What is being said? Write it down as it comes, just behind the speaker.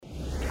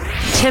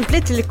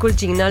ċemplet li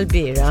kull-ġina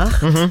l-biraħ.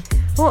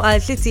 U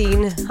għalt li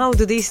tin, how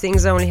do these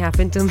things only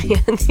happen to me?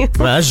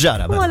 Ma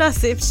ġara. U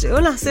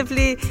naħseb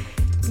li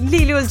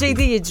li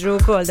l-ġejdi jidġru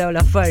kol daw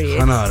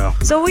l-affarijiet. Għanara.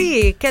 So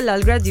hi kella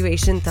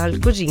l-graduation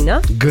tal-kuġina.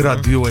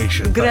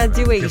 Graduation.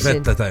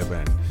 Graduation.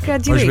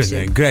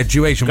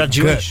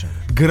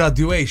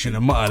 Graduation,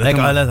 ma għalet.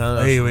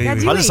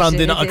 Għalli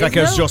sandi naqqa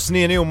kers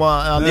ġosnini u ma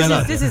għalli.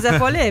 This is a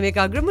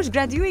polemika, mux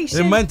graduation.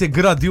 Imma inti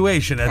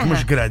graduation,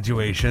 mux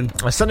graduation.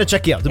 Stanni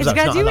ċekjat, It's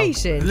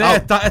graduation. Le,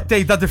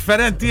 tejda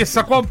differenti,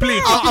 jissa kompli.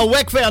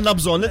 Għawek fej għanna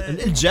bżon,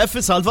 il-ġeff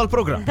salva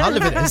l-program. Għalli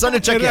fej, stanni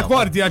ċekjat.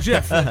 Rekordja,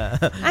 Jeff.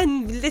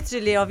 And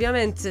literally,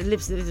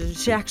 obviously,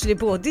 she actually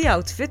bought the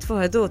outfit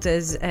for her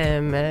daughter's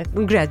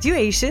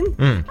graduation.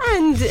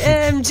 And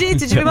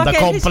ġiet ġibi ma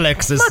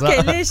kellix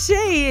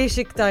xej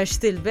xiktar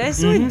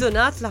xtilbes u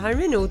indunat l-ħar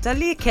minuta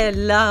li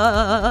kella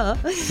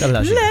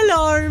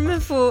l-alarm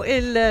fuq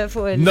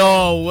il-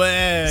 No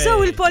way! So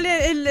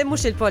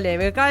mux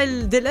il-polemika,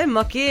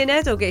 il-dilemma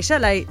kienet, okay,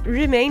 shall I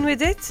remain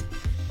with it?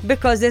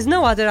 Because there's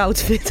no other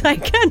outfit I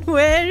can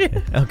wear.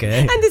 Okay.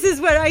 And this is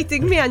where I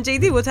think me and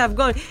JD would have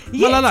gone.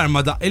 Ma l-alarm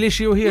ma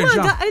daqqilix ju Ma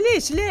hirġa.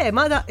 daqqilix, le,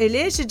 ma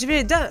daqqilix,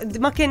 ġviri,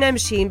 ma kien hemm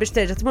xin biex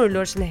terġa' tmur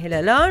l-orx neħi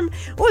l-alarm,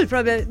 u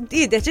l-problem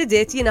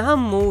deċidiet jiena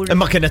ħammur.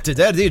 Imma kienet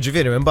tidher di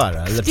ġifieri minn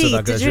barra.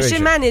 Ġviri,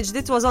 she managed,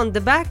 it was on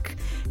the back.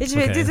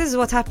 Ġviri, this is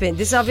what happened.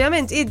 This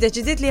ovvjament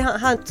deċidiet li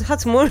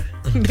ħatmur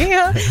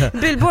biha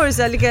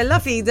bil-borsa li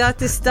kella fida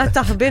tista'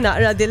 taħbi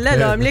naqra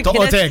dill-alarm li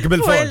kienet. Toqotek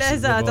bil-fors.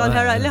 Eżatt,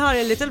 li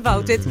ħar li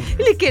tilbawtit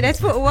li kienet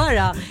fuq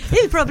wara.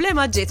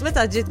 Il-problema ġiet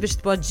meta ġiet biex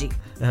tpoġġi.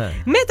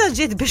 Meta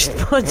ġiet biex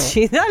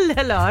tpoġġi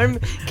dal-alarm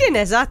kien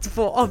eżatt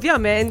fuq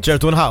ovvjament.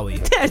 ċertu nħawi.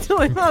 ċertu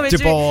nħawi.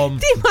 Tipo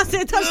Ti ma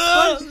setax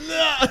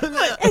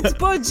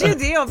tpoġġi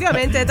di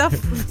ovvjament edha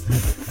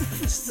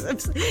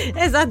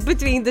eżatt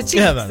between the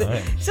cheeks.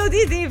 So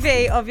di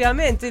fej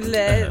ovvjament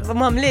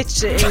il-mamliċ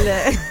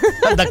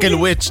dak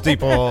il-witch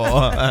tipo.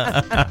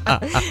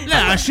 Le,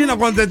 għaxina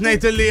kontet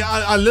nejt li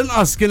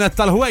għall-inqas kienet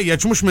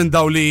tal-ħwejjeġ mux minn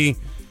daw li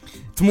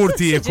tmur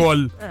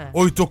tiekol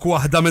u jtuk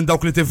wahda minn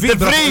dawk li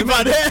tivvibra.